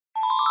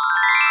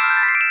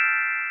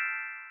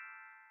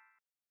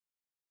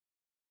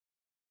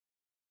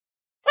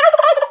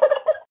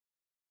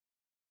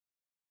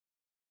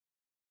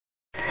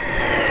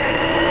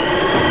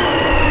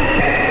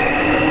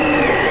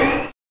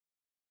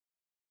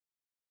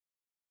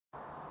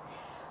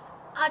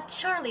A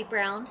Charlie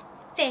Brown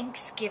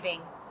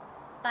Thanksgiving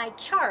by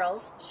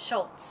Charles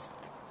Schulz.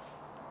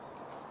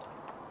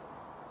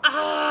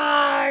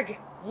 Arg!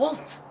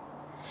 Wolf!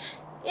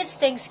 It's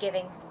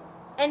Thanksgiving,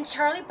 and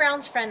Charlie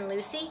Brown's friend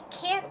Lucy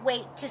can't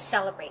wait to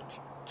celebrate.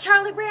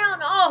 Charlie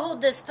Brown, I'll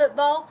hold this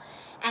football,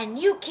 and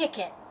you kick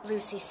it,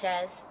 Lucy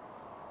says.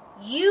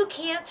 You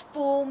can't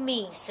fool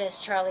me,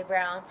 says Charlie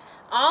Brown.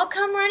 I'll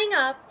come running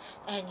up,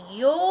 and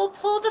you'll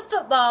pull the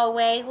football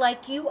away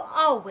like you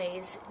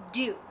always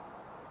do.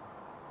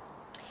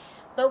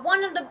 But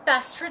one of the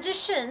best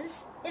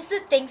traditions is the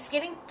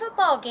Thanksgiving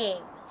football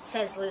game,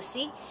 says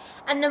Lucy,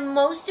 and the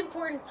most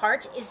important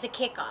part is the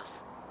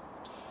kickoff.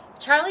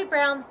 Charlie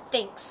Brown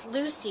thinks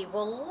Lucy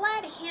will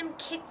let him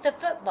kick the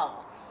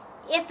football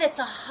if it's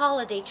a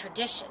holiday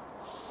tradition.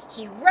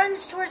 He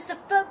runs towards the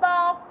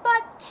football,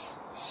 but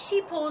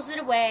she pulls it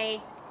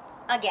away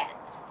again.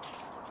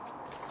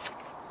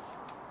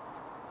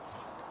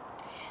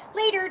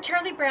 Later,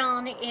 Charlie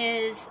Brown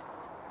is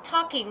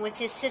talking with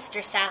his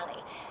sister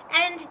Sally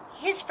and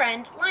his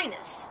friend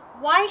Linus.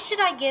 Why should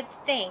I give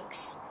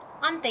thanks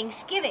on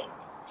Thanksgiving?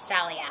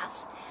 Sally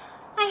asks.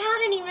 I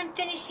haven't even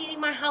finished eating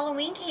my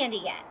Halloween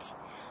candy yet.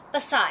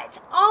 Besides,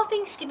 all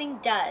Thanksgiving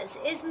does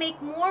is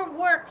make more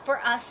work for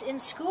us in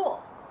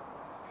school.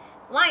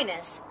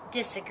 Linus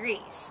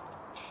disagrees.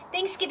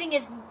 Thanksgiving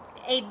is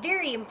a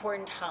very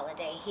important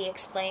holiday, he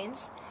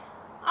explains.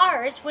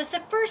 Ours was the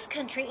first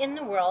country in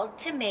the world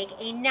to make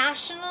a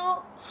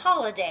national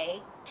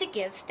holiday to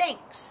give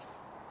thanks.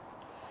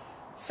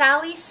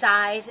 Sally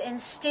sighs and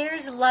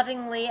stares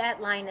lovingly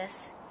at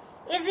Linus.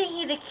 Isn't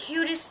he the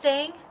cutest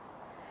thing?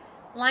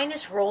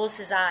 Linus rolls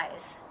his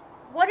eyes.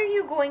 What are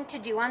you going to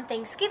do on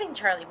Thanksgiving,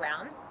 Charlie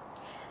Brown?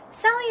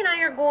 Sally and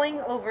I are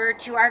going over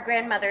to our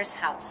grandmother's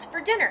house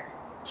for dinner,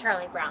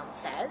 Charlie Brown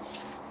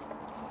says.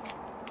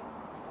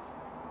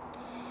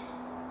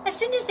 As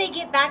soon as they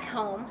get back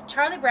home,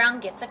 Charlie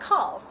Brown gets a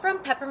call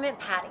from Peppermint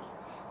Patty.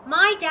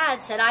 My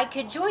dad said I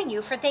could join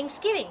you for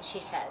Thanksgiving, she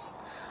says.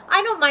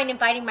 I don't mind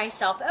inviting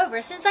myself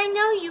over since I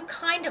know you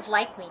kind of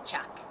like me,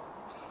 Chuck.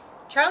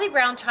 Charlie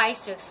Brown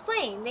tries to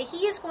explain that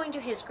he is going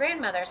to his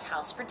grandmother's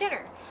house for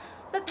dinner,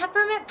 but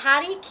Peppermint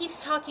Patty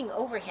keeps talking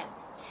over him.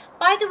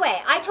 By the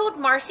way, I told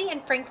Marcy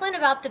and Franklin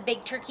about the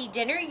big turkey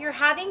dinner you're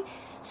having,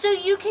 so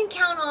you can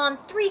count on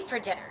 3 for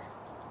dinner.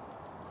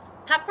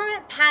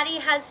 Peppermint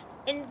Patty has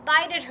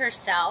invited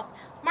herself,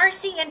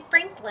 Marcy, and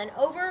Franklin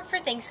over for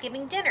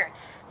Thanksgiving dinner,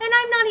 and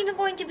I'm not even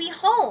going to be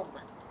home.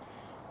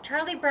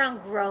 Charlie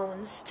Brown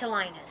groans to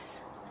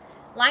Linus.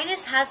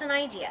 Linus has an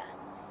idea.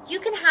 You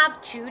can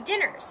have 2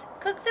 dinners.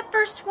 Cook the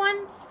first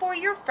one for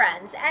your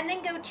friends and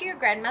then go to your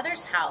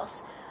grandmother's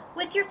house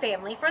with your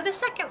family for the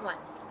second one.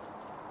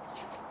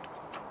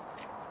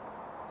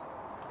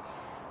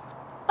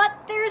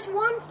 But there's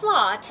one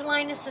flaw to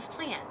Linus's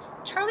plan.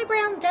 Charlie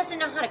Brown doesn't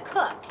know how to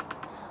cook.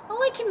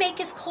 All I can make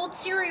is cold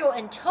cereal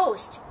and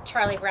toast,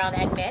 Charlie Brown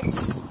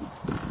admits.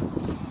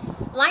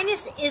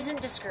 Linus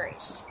isn't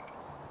discouraged.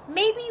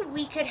 Maybe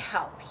we could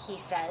help, he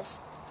says.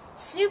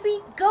 Snoopy,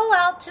 go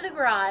out to the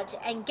garage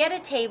and get a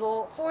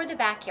table for the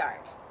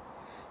backyard.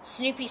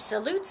 Snoopy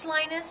salutes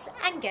Linus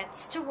and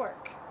gets to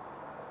work.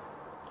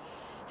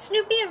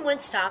 Snoopy and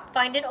Woodstock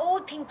find an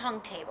old ping pong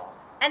table,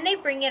 and they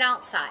bring it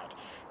outside.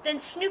 Then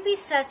Snoopy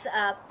sets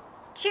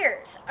up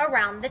chairs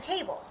around the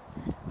table.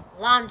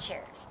 Lawn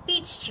chairs,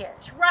 beach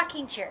chairs,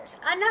 rocking chairs,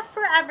 enough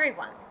for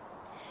everyone.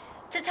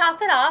 To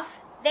top it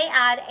off, they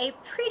add a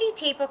pretty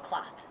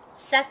tablecloth,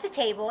 set the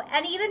table,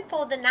 and even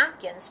fold the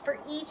napkins for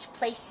each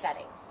place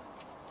setting.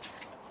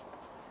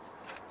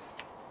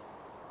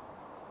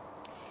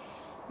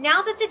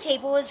 Now that the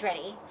table is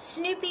ready,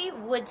 Snoopy,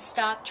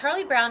 Woodstock,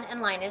 Charlie Brown,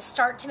 and Linus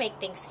start to make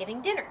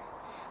Thanksgiving dinner.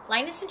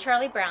 Linus and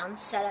Charlie Brown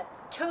set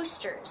up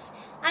toasters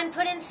and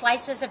put in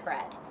slices of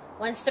bread.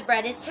 Once the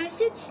bread is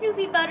toasted,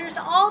 Snoopy butters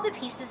all the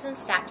pieces and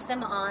stacks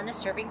them on a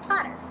serving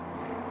platter.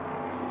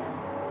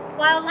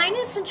 While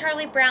Linus and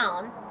Charlie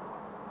Brown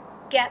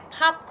get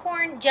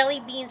popcorn, jelly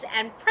beans,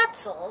 and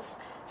pretzels,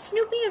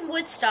 Snoopy and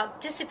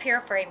Woodstock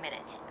disappear for a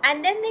minute,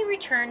 and then they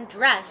return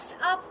dressed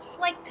up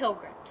like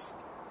pilgrims.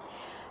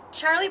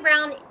 Charlie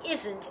Brown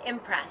isn't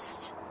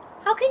impressed.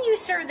 How can you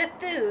serve the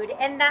food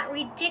in that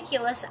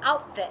ridiculous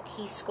outfit,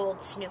 he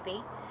scolds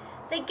Snoopy.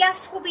 The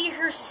guests will be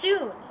here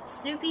soon.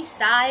 Snoopy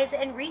sighs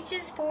and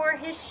reaches for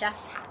his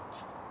chef's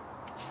hat.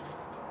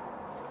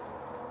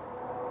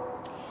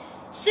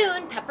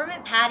 Soon,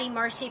 Peppermint Patty,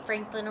 Marcy,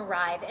 Franklin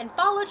arrive and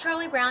follow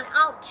Charlie Brown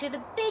out to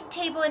the big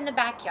table in the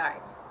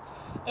backyard.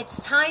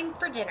 It's time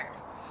for dinner.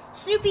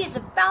 Snoopy is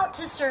about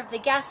to serve the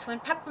guests when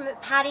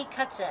Peppermint Patty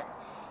cuts in.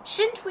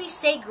 Shouldn't we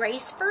say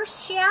grace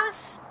first, she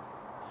asks.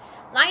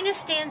 Linus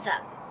stands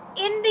up.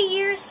 In the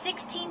year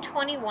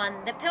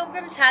 1621, the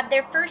Pilgrims had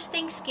their first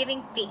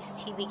Thanksgiving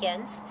feast, he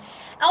begins.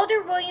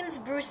 Elder Williams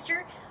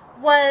Brewster,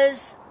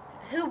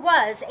 who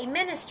was a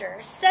minister,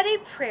 said a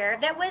prayer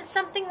that went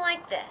something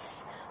like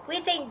this. We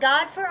thank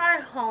God for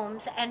our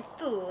homes and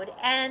food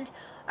and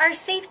our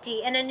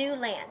safety in a new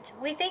land.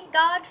 We thank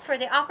God for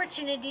the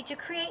opportunity to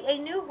create a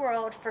new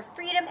world for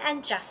freedom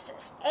and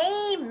justice.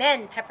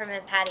 Amen,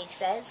 Peppermint Patty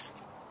says.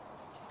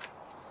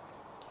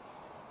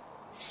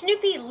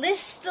 Snoopy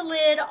lifts the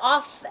lid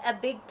off a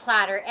big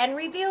platter and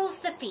reveals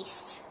the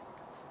feast.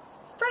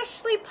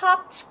 Freshly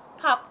popped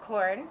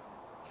popcorn,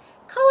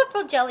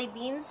 colorful jelly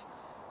beans,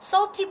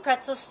 salty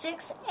pretzel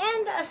sticks,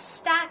 and a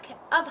stack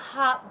of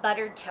hot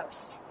buttered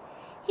toast.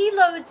 He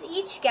loads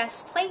each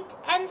guest's plate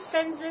and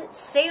sends it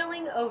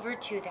sailing over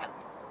to them.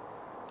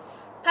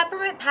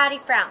 Peppermint Patty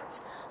frowns.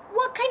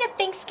 What kind of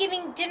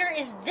Thanksgiving dinner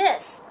is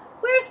this?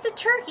 Where's the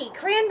turkey,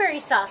 cranberry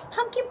sauce,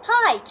 pumpkin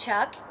pie,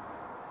 Chuck?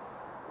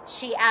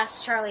 She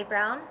asked Charlie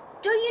Brown.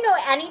 Don't you know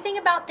anything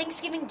about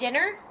Thanksgiving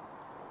dinner?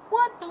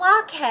 What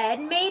blockhead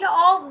made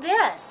all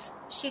this?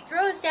 She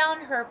throws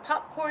down her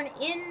popcorn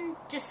in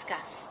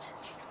disgust.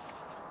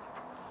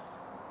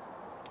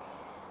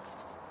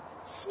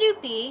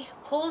 Snoopy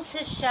pulls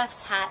his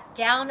chef's hat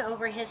down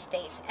over his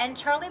face, and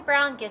Charlie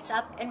Brown gets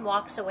up and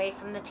walks away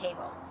from the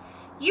table.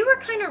 You were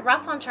kind of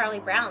rough on Charlie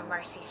Brown,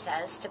 Marcy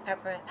says to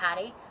Peppermint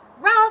Patty.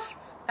 Rough?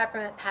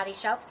 Peppermint Patty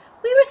shouts.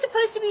 We were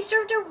supposed to be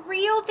served a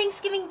real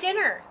Thanksgiving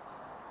dinner.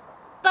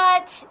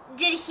 But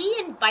did he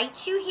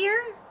invite you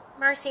here?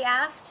 Marcy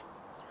asked.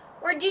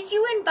 Or did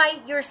you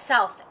invite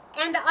yourself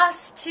and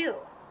us too?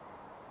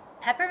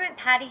 Peppermint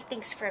Patty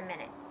thinks for a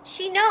minute.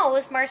 She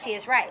knows Marcy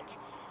is right.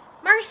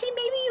 Marcy,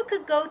 maybe you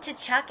could go to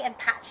Chuck and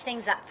patch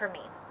things up for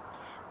me.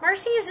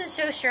 Marcy isn't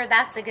so sure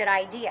that's a good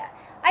idea.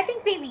 I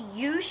think maybe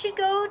you should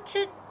go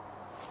to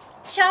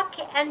Chuck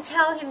and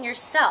tell him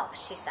yourself,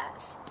 she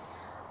says.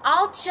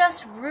 I'll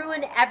just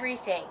ruin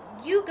everything.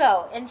 You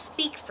go and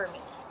speak for me.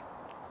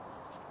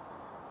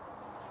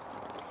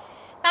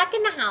 Back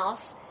in the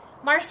house,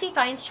 Marcy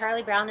finds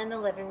Charlie Brown in the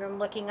living room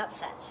looking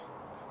upset.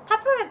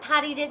 Peppermint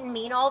Patty didn't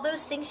mean all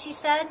those things she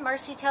said,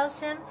 Marcy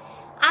tells him.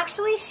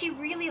 Actually, she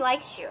really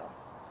likes you.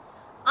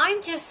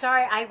 I'm just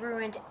sorry I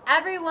ruined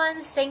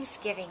everyone's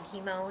Thanksgiving, he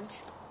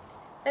moaned.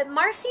 But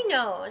Marcy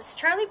knows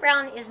Charlie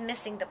Brown is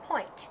missing the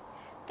point.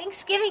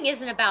 Thanksgiving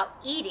isn't about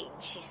eating,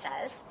 she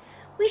says.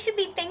 We should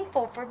be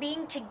thankful for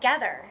being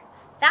together.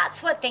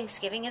 That's what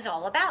Thanksgiving is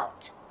all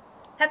about.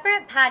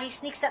 Peppermint Patty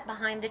sneaks up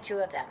behind the two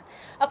of them.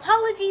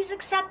 Apologies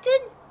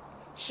accepted?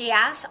 She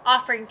asks,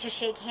 offering to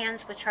shake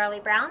hands with Charlie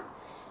Brown.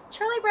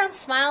 Charlie Brown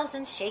smiles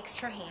and shakes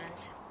her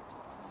hand.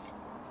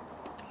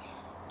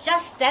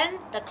 Just then,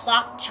 the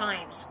clock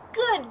chimes.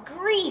 Good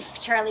grief,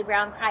 Charlie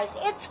Brown cries.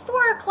 It's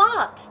 4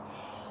 o'clock.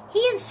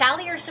 He and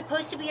Sally are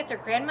supposed to be at their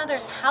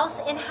grandmother's house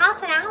in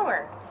half an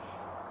hour.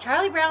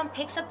 Charlie Brown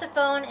picks up the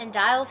phone and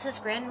dials his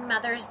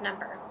grandmother's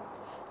number.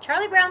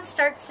 Charlie Brown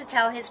starts to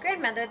tell his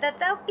grandmother that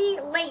they'll be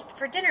late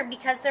for dinner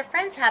because their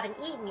friends haven't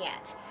eaten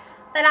yet.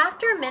 But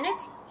after a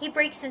minute, he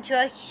breaks into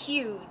a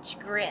huge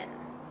grin.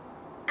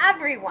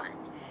 Everyone,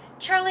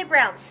 Charlie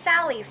Brown,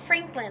 Sally,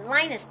 Franklin,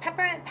 Linus,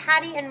 Peppermint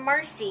Patty, and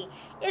Marcy,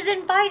 is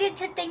invited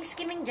to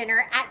Thanksgiving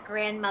dinner at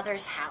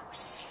grandmother's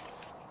house.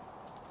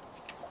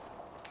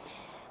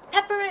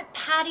 Peppermint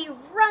Patty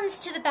runs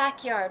to the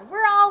backyard.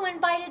 We're all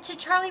invited to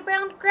Charlie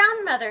Brown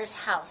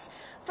grandmother's house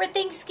for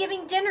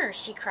Thanksgiving dinner,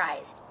 she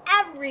cries.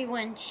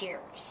 Everyone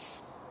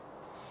cheers.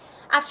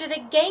 After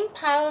the gang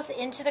piles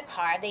into the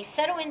car, they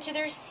settle into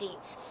their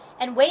seats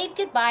and wave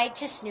goodbye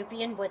to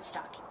Snoopy and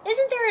Woodstock.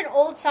 Isn't there an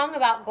old song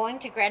about going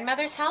to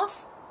grandmother's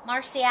house?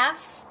 Marcy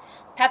asks.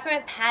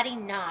 Peppermint Patty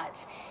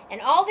nods,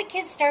 and all the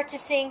kids start to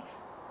sing,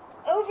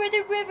 Over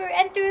the river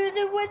and through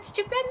the woods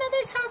to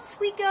grandmother's house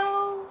we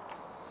go.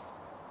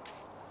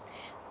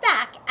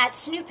 Back at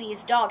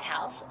Snoopy's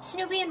doghouse,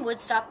 Snoopy and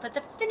Woodstock put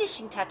the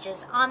finishing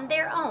touches on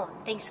their own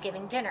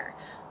Thanksgiving dinner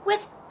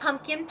with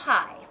pumpkin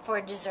pie for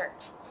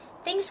dessert.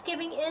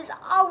 Thanksgiving is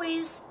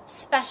always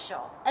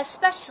special,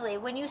 especially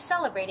when you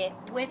celebrate it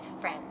with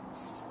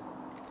friends.